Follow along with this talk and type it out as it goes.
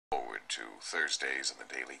Thursdays in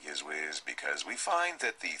the Daily Gizwiz because we find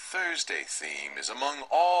that the Thursday theme is among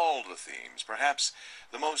all the themes, perhaps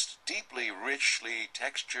the most deeply, richly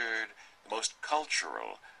textured, the most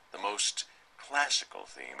cultural, the most classical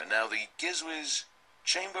theme. And now the Gizwiz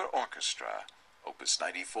Chamber Orchestra, Opus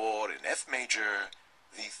 94 in F major,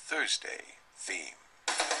 the Thursday theme.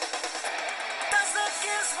 Does the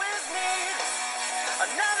Gizwiz need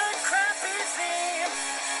another crappy theme?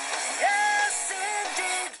 Yes,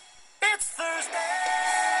 indeed, it's Thursday.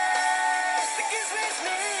 The Gizwiz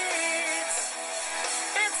needs,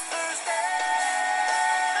 it's Thursday.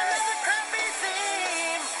 Another crappy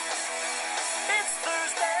theme. It's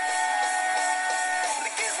Thursday.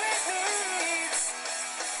 The Gizwiz needs,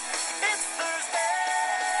 it's Thursday.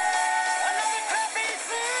 Another crappy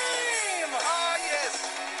theme. Ah, yes!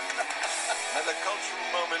 Another cultural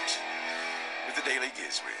moment with the Daily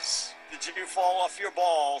Gizwiz. Did you fall off your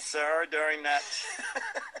ball, sir, during that?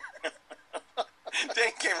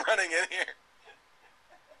 Dane came running in here.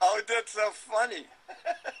 Oh, that's so funny.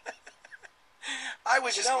 I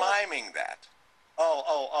was just miming that.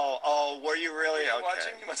 Oh, were you really? Were you Okay.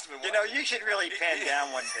 watching? You must have been You know, watching. you should really pan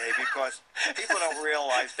down one day because people don't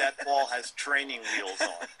realize that ball has training wheels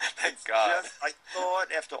on. Thank God. I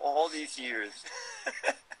thought after all these years,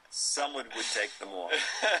 someone would take them off.